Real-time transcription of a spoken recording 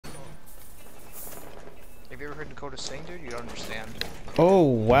you ever heard Dakota sing, dude? You don't understand. Oh,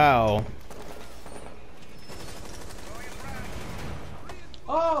 wow.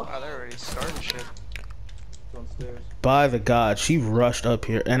 Oh! Wow, they're already starting shit. Downstairs. By the god, she rushed up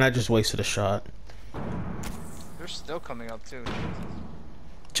here, and I just wasted a shot. They're still coming up, too.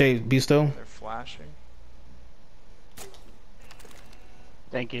 Jay, be still. They're flashing.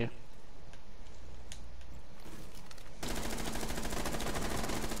 Thank you.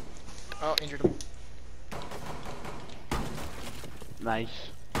 Oh, injured him. Nice.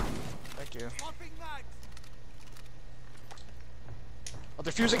 Thank you. Oh,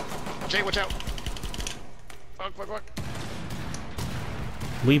 they're fusing! Jay, watch out! Fuck, fuck, fuck.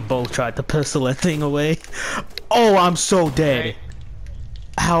 We both tried to pistol that thing away. Oh, I'm so dead. Jay,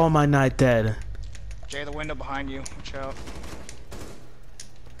 How am I not dead? Jay, the window behind you. Watch out.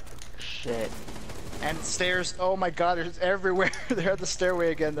 Shit. And stairs. Oh my god, there's everywhere. They're at the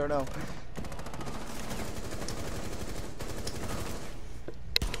stairway again. There, no.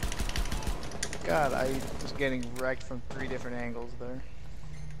 God, I was getting wrecked from 3 different angles there.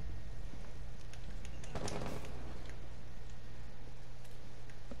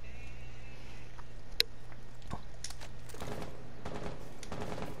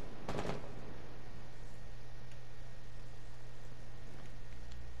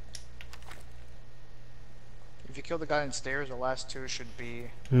 If you kill the guy in stairs, the last 2 should be...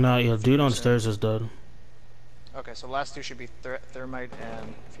 Nah, yeah, dude on stairs is dead. Okay, so the last 2 should be thermite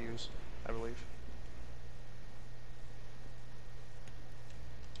and fuse, I believe.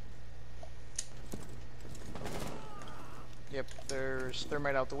 Yep, there's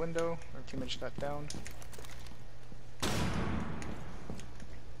thermite out the window. Our teammate just got down.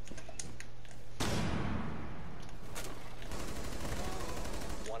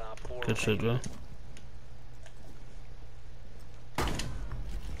 Good shit, Jay.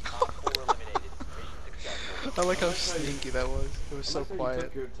 I like how sneaky that was. It was so quiet. You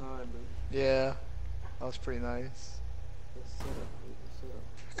took your time, man. Yeah, that was pretty nice. That's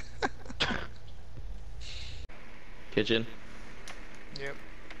set up. Kitchen. Yep.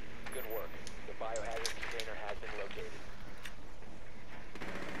 Good work. The biohazard container has been located.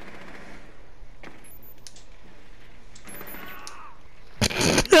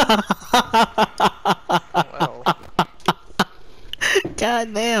 Well,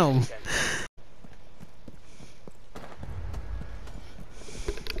 God damn.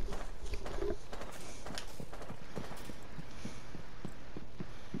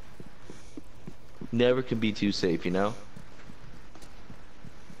 Never can be too safe, you know?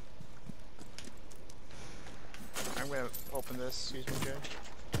 I'm gonna open this. Excuse me, Jay.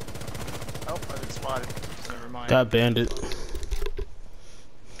 Oh, I didn't spot it. So never mind. Got bandit.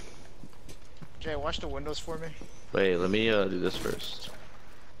 Jay, watch the windows for me. Wait, let me do this first.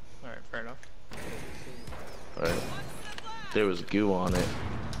 Alright, fair enough. Alright. There was goo on it.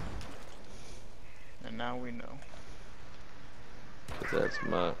 And now we know. 'Cause that's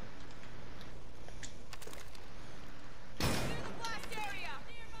my...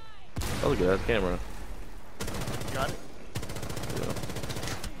 Oh, look at that camera. Got it? Yeah.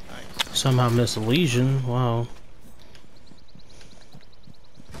 Nice. Somehow missed a lesion. Wow.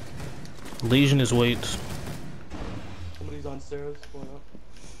 Lesion is weights. Somebody's on stairs going up.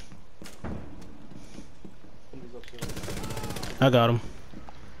 Somebody's upstairs. I got him.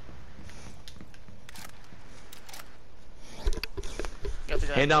 Got the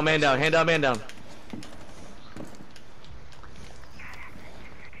guy. Hand down, man down, hand down, man down.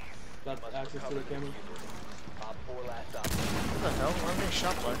 Got access to the camera. Op 4 last op. What the hell? Where am I being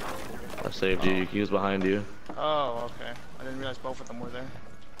shot by? I saved you, he was behind you. Oh, okay. I didn't realize both of them were there.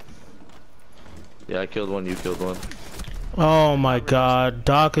 Yeah, I killed one, you killed one. Oh my god.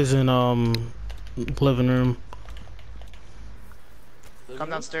 Doc is in living room. Come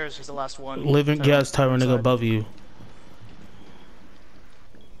downstairs. He's the last one. Living yes, Tyron nigga Inside. above you.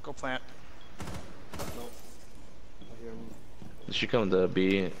 Go plant. I hear him. Did she come to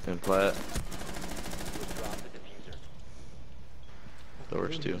B and plat? Drop the diffuser. That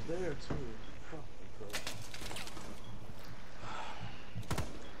works Dude, too. he's there too. Fuck,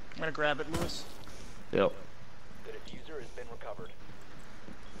 I'm gonna grab it, Lewis. Yep. The diffuser has been recovered.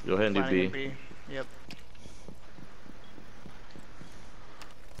 Go ahead and do Planning B. in B. Yep.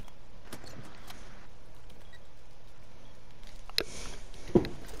 The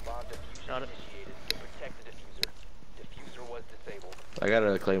bomb diffusion Got it. initiated. Protect the diffuser. Diffuser was disabled. I got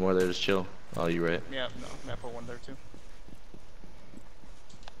a claymore there, just chill. Oh, you right. Yeah, no, I'm gonna put one there too.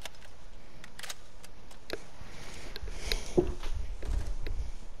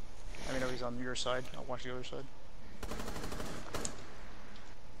 Let me know he's on your side. I'll watch the other side.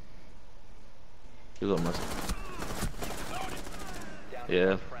 He's almost. Down to Yeah.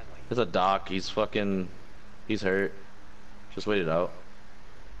 one friendly. There's a doc. He's fucking. He's hurt. Just wait it out.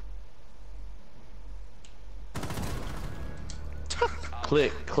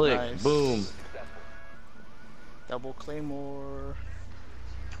 Click, click, Nice. boom. Double claymore.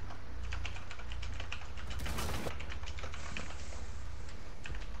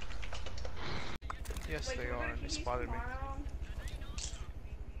 Yes, they are. They spotted me.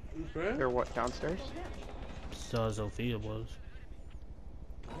 They're what, downstairs? So Sophia was.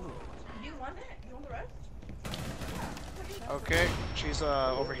 You want it? You want the rest? Okay, she's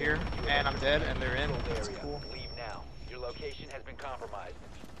over here, and I'm dead, and they're in. Controlled That's area. cool. Leave now. Your location has been compromised.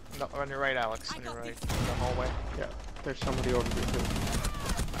 No, on your right, Alex. On your right, in the hallway. Yeah, there's somebody over here too.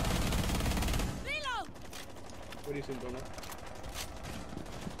 What do you think, Donna?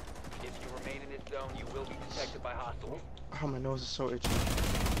 If you remain in this zone, you will be detected by hostiles. Oh, my nose is so itchy.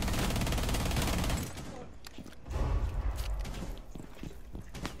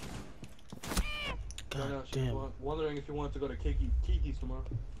 Donna, she's damn. wondering if you want to go to Kiki's tomorrow.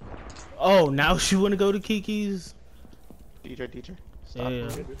 Oh, now she wanna go to Kiki's? DJ, stop. Yeah.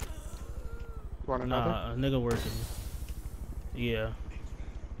 You want another? Nah, a nigga working. Yeah.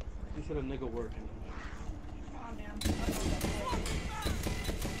 You said a nigga working. Calm down.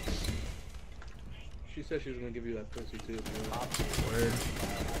 She said she was gonna give you that pussy too. If you want. Word.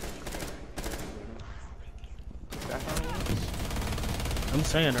 Is that how it works? I'm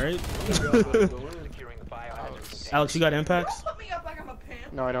saying, right? Securing the biohazard container. Alex, you got impacts? Put me up like I'm a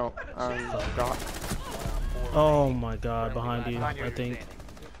pimp. No, I don't. Doc. Oh my god, behind you, Behind you. I think.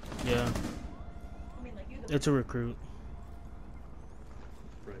 Yeah. I mean, like you the It's a recruit.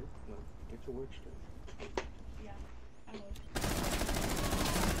 Right. No. Get your work straight. yeah. I will.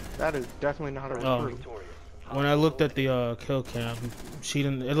 That is definitely not a Oh. recruit. Victorious. When I looked at the kill cam, she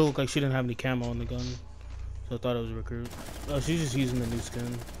didn't. It looked like she didn't have any camo on the gun, so I thought it was a recruit. Oh, she's just using the new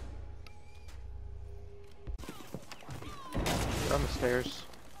skin. They're on the stairs.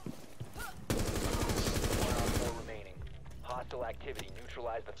 1 on 4 remaining. Hostile activity.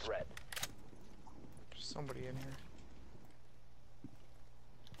 Neutralize the threat. There's somebody in here.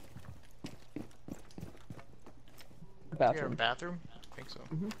 You're in Bathroom. bathroom? I think so.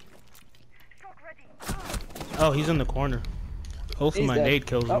 Oh, he's in the corner. Hopefully my nade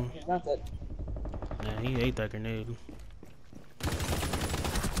kills him. He's not dead. Man, he ate that grenade.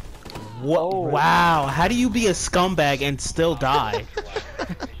 What? Wow, how do you be a scumbag and still die?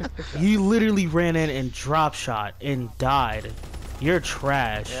 You literally ran in and drop shot and died. You're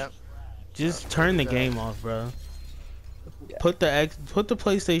trash. Yep. Just turn the game off, bro. Put the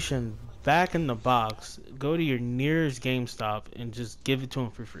PlayStation back in the box. Go to your nearest GameStop and just give it to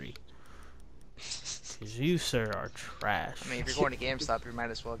him for free. 'Cause you, sir, are trash. I mean, if you're going to GameStop, you might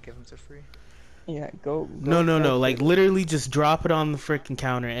as well give them to free. Yeah, go. No. Like, literally just drop it on the freaking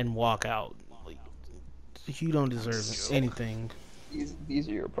counter and walk out. Like, you don't deserve anything. These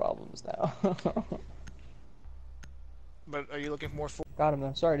are your problems now. But are you looking for more for? Got him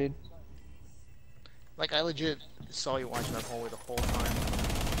though. Sorry, dude. Like, I legit saw you watching that hallway the whole time.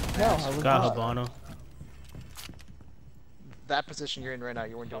 No, I was Got not. Habano. That position you're in right now,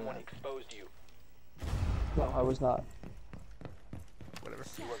 you weren't doing Someone that. exposed you. No, I was not. Whatever.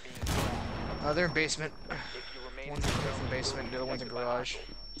 You are being tracked. They're in basement. If you remain One's in the basement, the other one's in garage.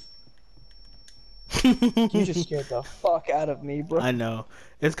 You just scared the fuck out of me, bro. I know.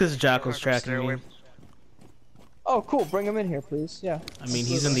 It's because Jackal's tracking me. Oh, cool. Bring him in here, please. Yeah. I mean,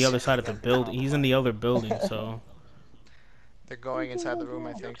 he's in the other side of the building. He's in the other building, so. They're going inside the room,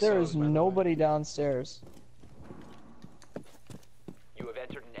 I think. There so is nobody downstairs. You have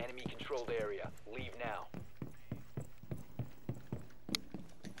entered an enemy-controlled area. Leave now.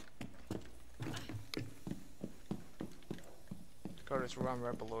 Curtis, we're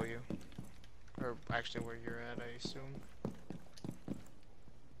right below you. Or actually where you're at, I assume.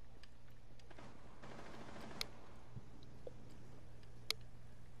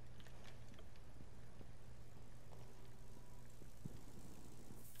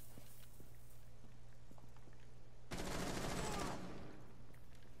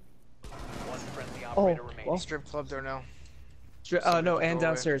 One friendly operator remaining. well. Strip club there now. No, and Go away.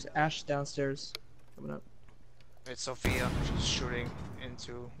 downstairs. Ash downstairs. Coming up. It's Sophia. She's shooting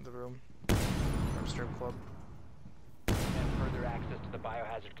into the room from strip club. And further access to the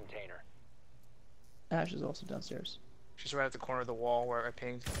biohazard container. Ash is also downstairs. She's right at the corner of the wall where I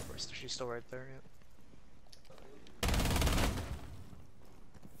pinged. She's still right there, yeah.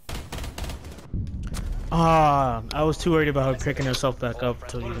 Ah, I was too worried about her picking herself back up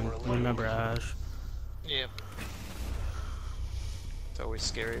to even remember Ash. Yep. It's always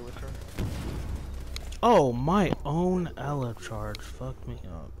scary with her. Oh, my own Ella charge. Fuck me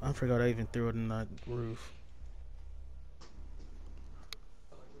up. I forgot I even threw it in that roof.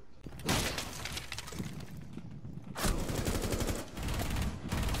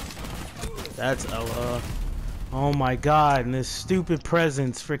 That's Ella. Oh my god, and this stupid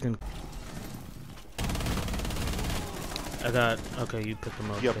presence freaking. I got. Okay, you pick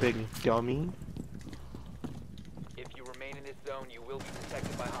them up. You thank big you. dummy. If you remain in this zone, you will be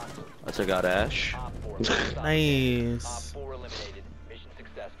detected by hostiles. I took out Ash. Op 4 last op Op Nice. 4 eliminated. Mission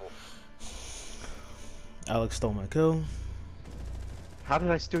successful. Alex stole my kill. How did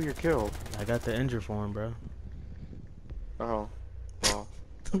I steal your kill? I got the injury for him, bro. Oh, well.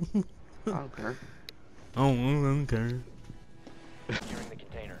 I don't care. Oh, okay. Securing the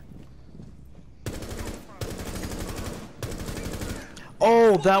container.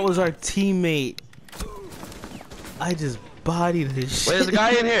 Oh, that was our teammate. I just bodied his shit. Wait, there's a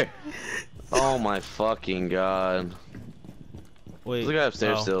guy in here. Oh my fucking god. Wait. There's a guy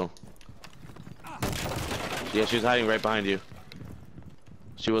upstairs oh. still. Yeah, she was hiding right behind you.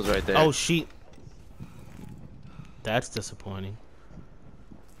 She was right there. Oh, she. That's disappointing.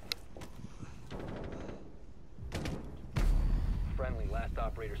 Friendly, last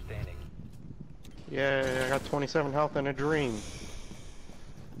operator standing. Yeah, I got 27 health and a dream.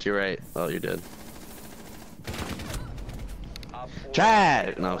 You're right. Oh, you're dead. Op 4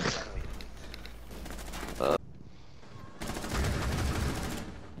 Chad! No.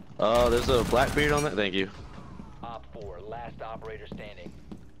 Oh, there's a Blackbeard on that. Thank you. Op 4, last operator standing.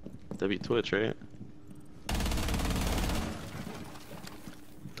 That'd be Twitch, right?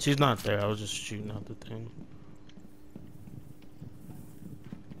 She's not there. I was just shooting out the thing.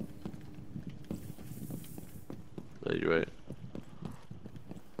 Yeah, you're right.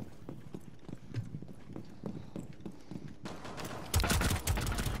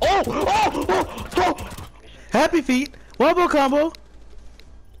 Oh! Oh! Oh! Oh! Happy feet! Wobble combo!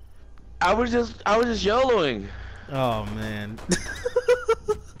 I was just YOLOing. Oh, man.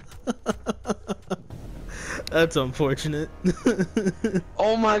 That's unfortunate.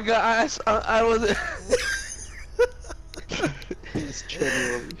 Oh my god, I was. He's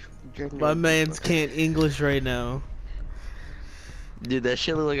genuinely My man's can't English right now. Dude, that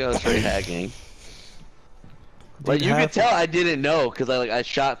shit looked like I was straight hacking. Like you could tell I didn't know because I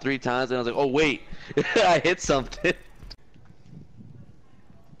shot 3 times and I was like, oh wait, I hit something.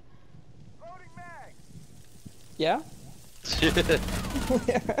 Yeah?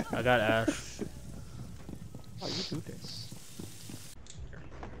 I got Ash. How you do this?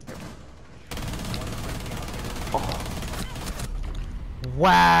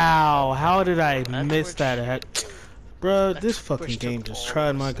 Wow, how did I miss Twitch. that heck? Bruh, this Twitch fucking took game just all tried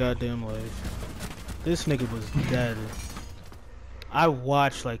of my us. goddamn life. This nigga was dead. I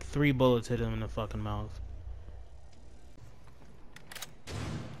watched like 3 bullets hit him in the fucking mouth.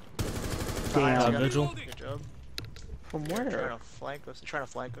 Damn. Vigil. Good job. From Trying where? to flank us. Trying to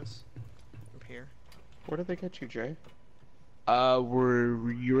flank us. From here. Where did they get you, Jay?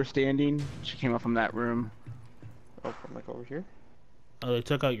 Where you were standing, she came up from that room. Oh, from like over here? Oh, they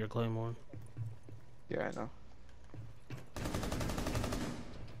took out your claymore. Yeah, I know.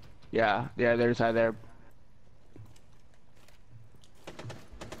 Yeah, there's side there.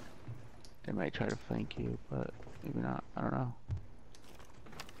 They might try to flank you, but maybe not. I don't know.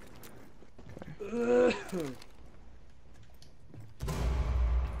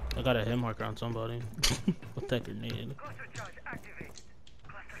 I got a hit marker on somebody. With that grenade.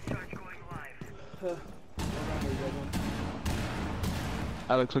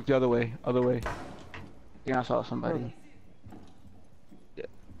 Alex, look the other way. Other way. Yeah, I saw somebody. Yeah.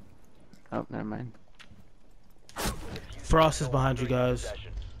 Oh, never mind. Frost is behind you guys.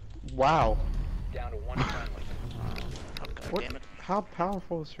 Wow. Down to 1 friendly. Oh, God What? damn it. How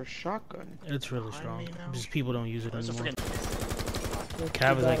powerful is her shotgun? It's really Behind strong. me now? Just people don't use it There's a anymore. freaking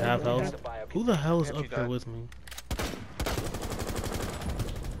Cav is like half health. Identify a Who the hell is Yep, up you here died. with me?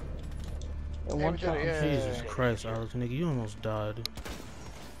 And one we got it, shot. yeah. Jesus Christ, Alex, nigga, you almost died.